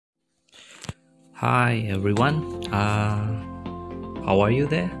Hi everyone, how are you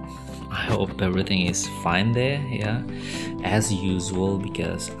there? I hope everything is fine there, yeah, as usual,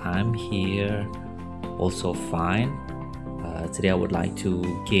 because I'm here also fine. Today I would like to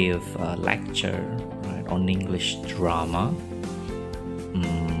give a lecture, right, on English drama.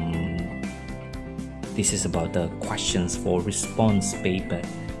 This is about the questions for response paper.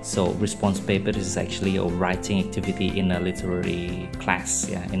 So response paper is actually a writing activity in a literary class,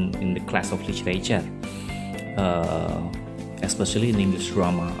 yeah, in the class of literature, especially in English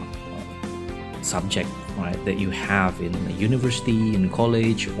drama subject, right, that you have in a university, in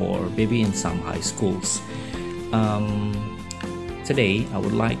college, or maybe in some high schools. Today I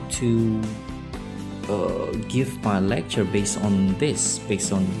would like to give my lecture based on this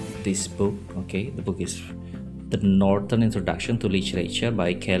book. Okay, the book is The Northern Introduction to Literature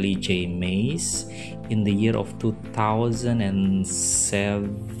by Kelly J. Mays in the year of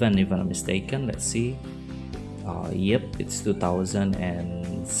 2007, if I'm not mistaken. Let's see. Yep, it's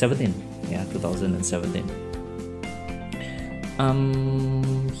 2017. Yeah, 2017.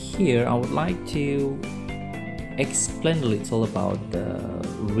 Here I would like to explain a little about the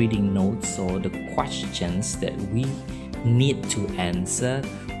reading notes or the questions that we need to answer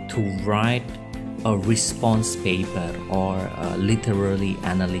to write a response paper or a literary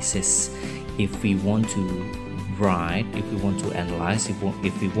analysis. If we want to write, if we want to analyze, if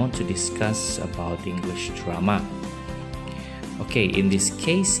we want to discuss about English drama. Okay, in this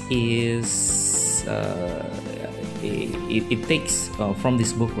case is it takes from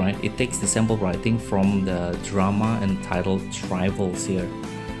this book, right? It takes the sample writing from the drama entitled Trifles here,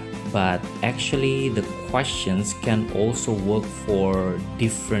 but actually the questions can also work for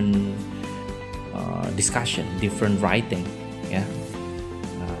different discussion, different writing, yeah.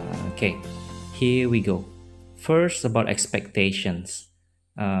 Okay, here we go. First, about expectations.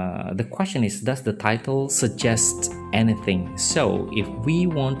 The question is, does the title suggest anything? So if we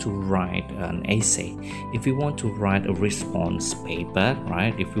want to write an essay, if we want to write a response paper,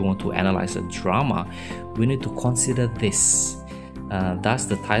 right, if we want to analyze a drama, we need to consider this. Does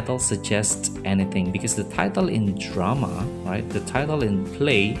the title suggest anything? Because the title in drama, right, the title in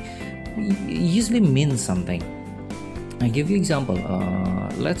play usually means something. I give you example.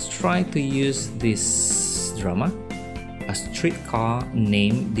 Let's try to use this drama, A Streetcar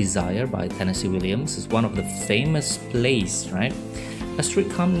Named Desire by Tennessee Williams. Is one of the famous plays, right? A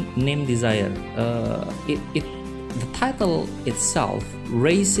Streetcar Named Desire. The title itself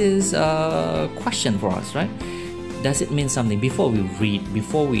raises a question for us, right? Does it mean something? Before we read,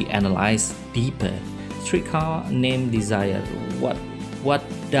 before we analyze deeper, Streetcar Named Desire. What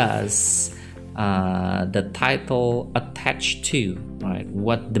does the title attach to, right?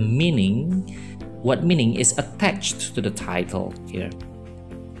 What meaning is attached to the title here?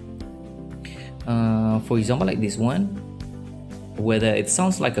 For example, like this one, whether it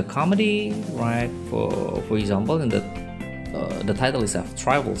sounds like a comedy, right? For example, in the title is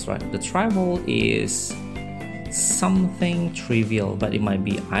Trifles, right? The trifle is something trivial, but it might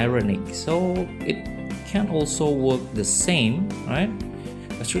be ironic, so it can also work the same, right?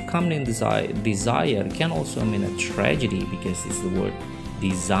 A streetcar named desire can also mean a tragedy, because it's the word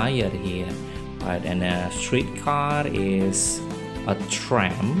desire here, right? And a streetcar is a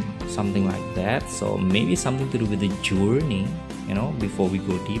tram, something like that. So maybe something to do with the journey, you know. Before we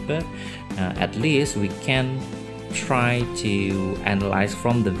go deeper, at least we can try to analyze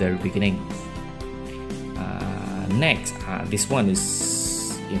from the very beginning. Next, this one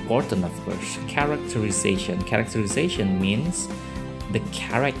is important, of course. Characterization. Characterization means the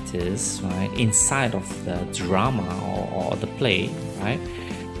characters, right, inside of the drama or the play, right?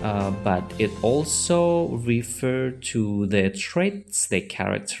 But it also refers to their traits, their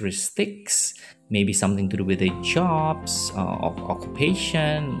characteristics, maybe something to do with their jobs,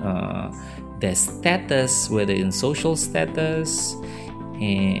 occupation, their status, whether in social status,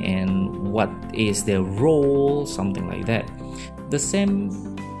 and what is their role, something like that. The same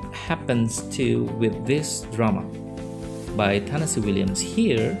happens too with this drama by Tennessee Williams.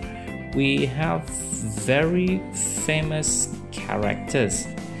 Here we have very famous characters.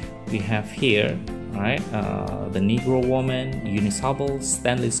 We have here, right, the Negro woman, Eunice Hubble,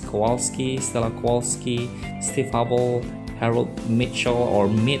 Stanley Kowalski, Stella Kowalski, Steve Hubble, Harold Mitchell or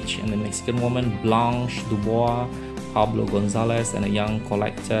Mitch, and the Mexican woman Blanche Dubois, Pablo Gonzalez, and a young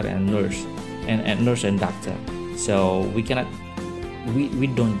collector and nurse, and nurse and doctor. So we cannot, we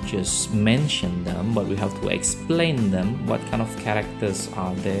don't just mention them, but we have to explain them. What kind of characters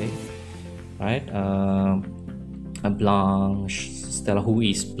are they, right? Blanche, Stella, who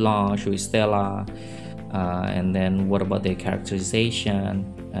is Blanche, who is Stella, and then what about their characterization?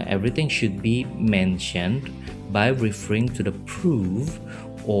 Everything should be mentioned by referring to the proof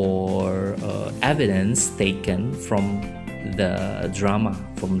or evidence taken from the drama,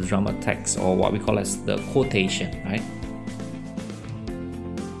 text, or what we call as the quotation, right?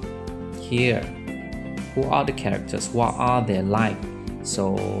 Here, who are the characters? What are they like?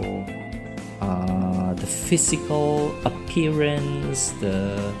 So the physical appearance,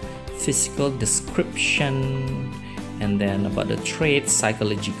 the physical description, and then about the traits,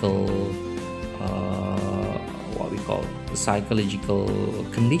 psychological what we call psychological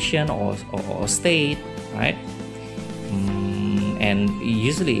condition or state, right? And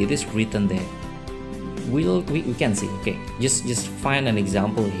usually it is written there. We can see. Okay, just find an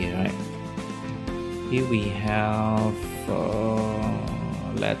example here, right? Here we have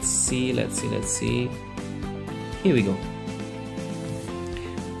let's see. Here we go.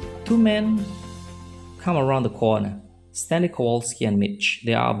 Two men come around the corner. Stanley Kowalski and Mitch.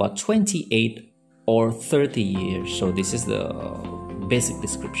 They are about 28 or 30 years. So this is the basic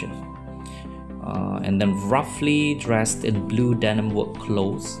description. And then roughly dressed in blue denim work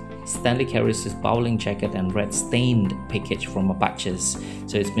clothes. Stanley carries his bowling jacket and red stained package from a butcher's.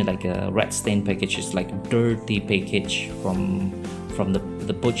 So it's mean like a red stained package is like dirty package from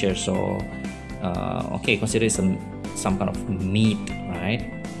the butcher. So okay, consider it some kind of meat, right?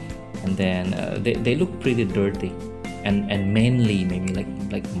 And then they look pretty dirty and mainly maybe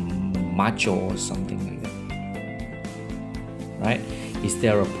like macho or something like that, right? Is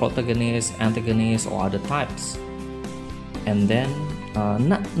there a protagonist, antagonist, or other types? And then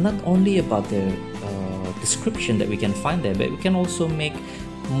not only about the description that we can find there, but we can also make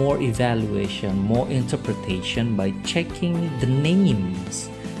more evaluation, more interpretation by checking the names,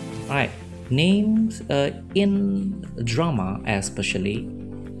 right? Names in drama especially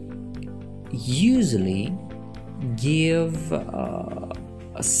usually give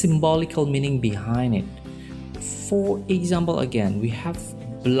a symbolical meaning behind it. For example, again, we have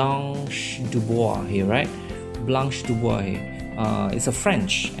Blanche Dubois here, right? Blanche Dubois here. It's a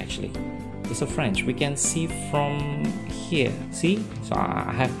French, actually. It's a French. We can see from here. See? So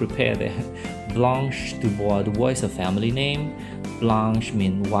I have prepared it. Blanche Dubois. Dubois is a family name. Blanche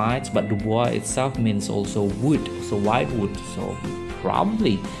means white, but Dubois itself means also wood, so white wood. So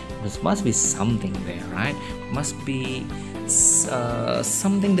probably there must be something there, right? Must be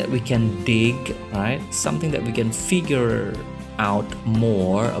something that we can dig, right? Something that we can figure out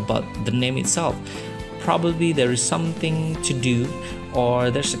more about the name itself. Probably there is something to do,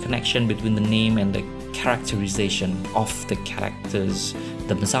 or there's a connection between the name and the characterization of the characters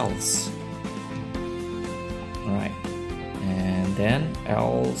themselves. All right, and then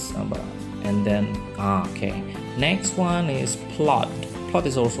else, and then okay. Next one is plot. Plot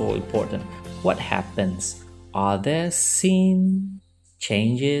is also important. What happens? Are there scene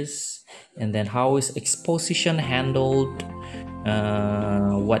changes? And then how is exposition handled?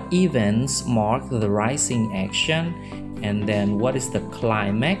 What events mark the rising action? And then what is the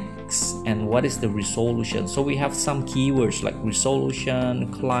climax? And what is the resolution? So we have some keywords like resolution,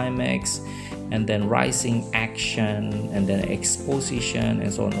 climax, and then rising action, and then exposition,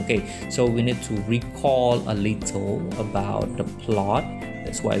 and so on. Okay, so we need to recall a little about the plot.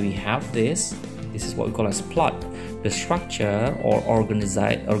 That's why we have this. This is what we call as plot, the structure or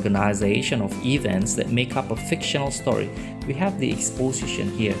organization of events that make up a fictional story. We have the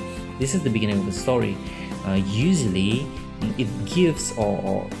exposition here. This is the beginning of the story. Usually it gives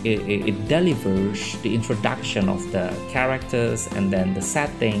or it delivers the introduction of the characters, and then the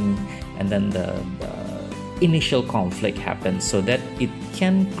setting, and then the initial conflict happens, so that it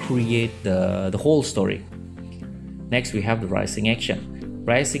can create the whole story. Next, we have the rising action.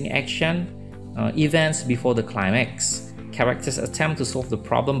 Rising action, events before the climax. Characters attempt to solve the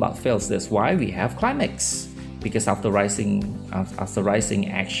problem but fails. That's why we have climax, because after rising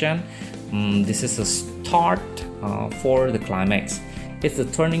action, this is a start for the climax. It's the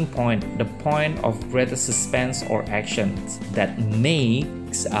turning point, the point of greater suspense or action that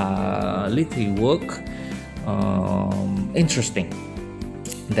makes literary work interesting.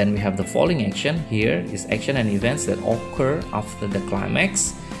 Then we have the falling action. Here is action and events that occur after the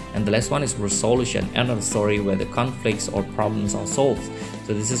climax. And the last one is resolution, end of the story where the conflicts or problems are solved.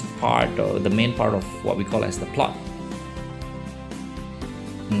 So this is the main part of what we call as the plot.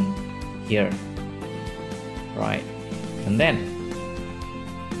 Here, right? And then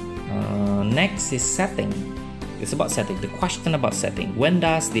next is setting. It's about setting. The question about setting: when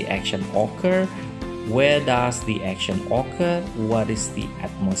does the action occur? Where does the action occur? What is the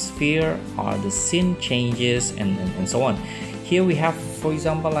atmosphere? Are the scene changes, and so on. Here we have, for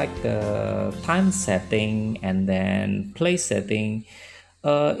example, like the time setting and then place setting.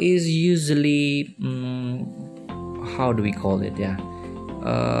 is usually how do we call it? Yeah,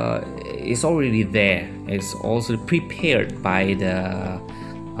 it's already there. It's also prepared by the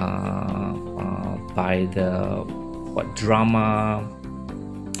what dramatist,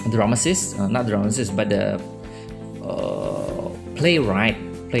 not dramatist, but the playwright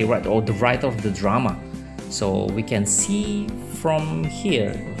or the writer of the drama. So we can see from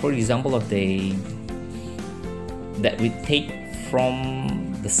here, for example, of that we take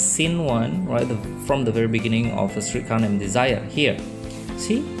from the scene one, right, from the very beginning of A Streetcar Named Desire. Here,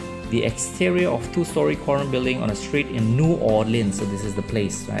 see the exterior of two-story corner building on a street in New Orleans. So this is the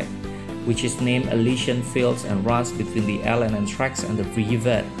place, right, which is named Elysian Fields and runs between the L&N tracks and the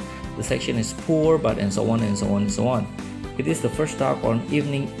river. The section is poor, but and so on and so on and so on. It is the first dark on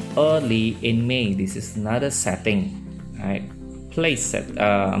evening early in May. This is another setting, right? Place set.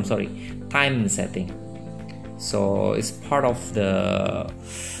 Time setting. So it's part of the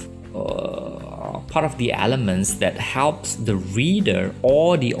elements that helps the reader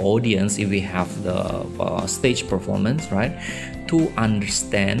or the audience, if we have the stage performance, right, to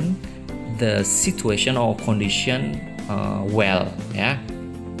understand the situation or condition well. Yeah.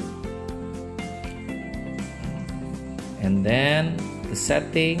 And then the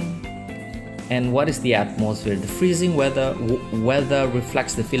setting, and what is the atmosphere. The freezing weather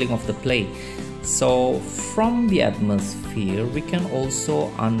reflects the feeling of the play. So from the atmosphere we can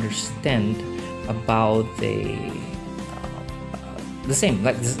also understand about the same,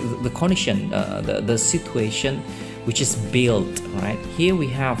 like the condition, the situation which is built, right? Here we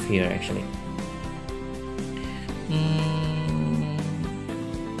have here actually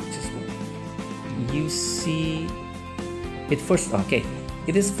you see it first. Okay,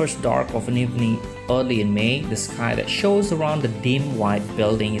 it is first dark of an evening early in May. The sky that shows around the dim white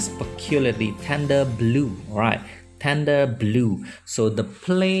building is peculiarly tender blue. Right, tender blue. So the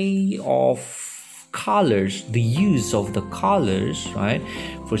play of colors, the use of the colors, right?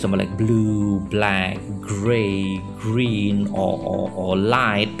 For example, like blue, black, gray, green, or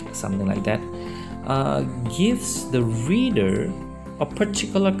light, something like that, gives the reader a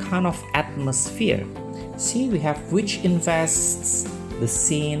particular kind of atmosphere. See, we have which invests the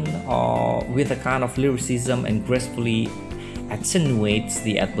scene with a kind of lyricism and gracefully attenuates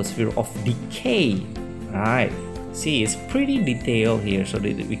the atmosphere of decay. Right? See, it's pretty detailed here, so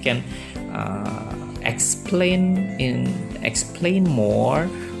that we can explain more,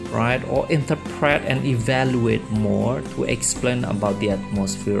 right, or interpret and evaluate more to explain about the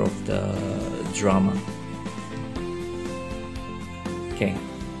atmosphere of the drama. Okay.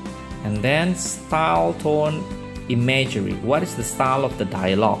 And then style, tone, imagery. What is the style of the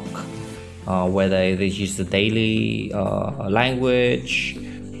dialogue? Whether they use the daily language,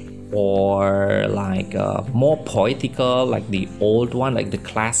 or like more poetical, like the old one, like the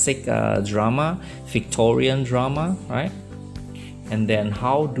classic drama, Victorian drama, right? And then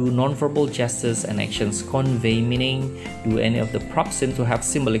how do nonverbal gestures and actions convey meaning? Do any of the props seem to have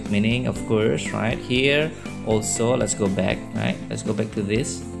symbolic meaning? Of course, right? Here also, let's go back, right? Let's go back to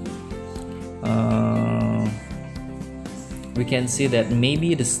this. We can see that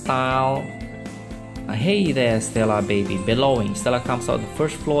maybe the style, hey there Stella baby, bellowing. Stella comes out the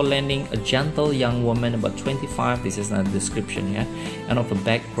first floor landing, a gentle young woman about 25, this is not a description, yeah, and of a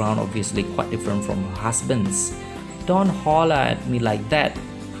background obviously quite different from her husband's. Don't holler at me like that.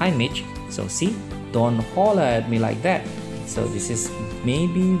 Hi Mitch. So see, don't holler at me like that. So this is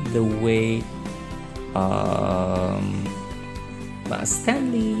maybe the way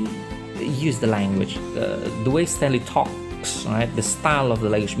Stanley use the language, the way Stanley talks, right? The style of the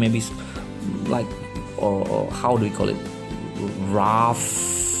language, maybe like, or how do we call it,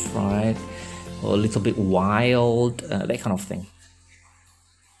 rough, right, or a little bit wild, that kind of thing.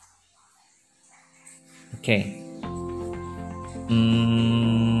 Okay.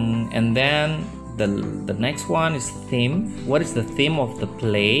 And then the next one is theme. What is the theme of the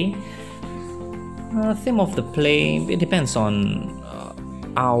play? Theme of the play, it depends on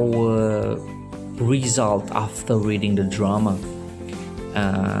our result after reading the drama.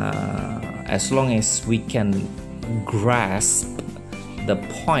 As long as we can grasp the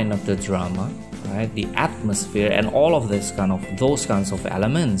point of the drama, right, the atmosphere and all of those kinds of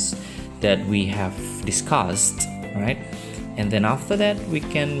elements that we have discussed, right, and then after that we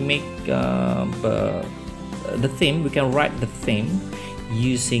can make the theme. We can write the theme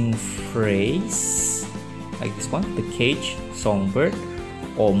using phrase like this one, the cage, songbird,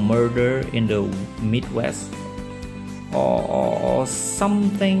 or murder in the Midwest, or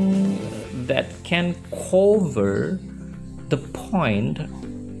something that can cover the point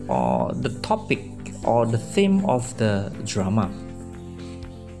or the topic or the theme of the drama.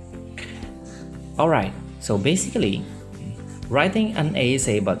 Alright, so basically, writing an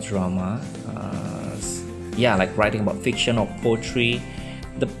essay about drama, yeah, like writing about fiction or poetry,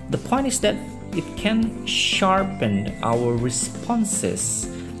 the point is that it can sharpen our responses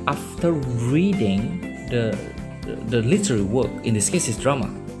after reading the literary work. In this case, is drama,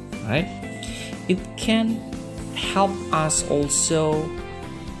 right? It can help us also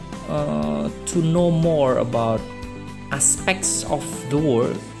to know more about aspects of the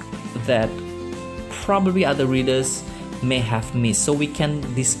work that probably other readers may have missed, so we can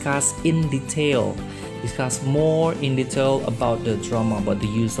discuss more in detail about the drama, about the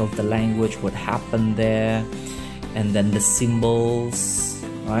use of the language, what happened there, and then the symbols,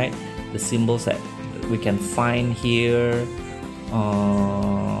 right? The symbols that we can find here.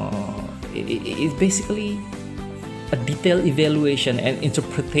 It's basically a detailed evaluation and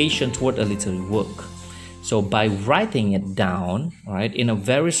interpretation toward a literary work. So by writing it down, right, in a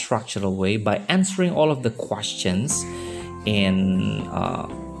very structural way, by answering all of the questions in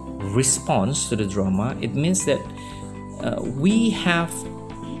response to the drama, it means that we have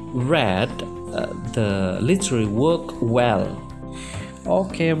read the literary work well.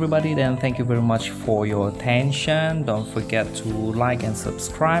 Okay, everybody, then thank you very much for your attention. Don't forget to like and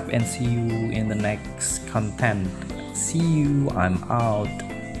subscribe, and see you in the next content. See you, I'm out.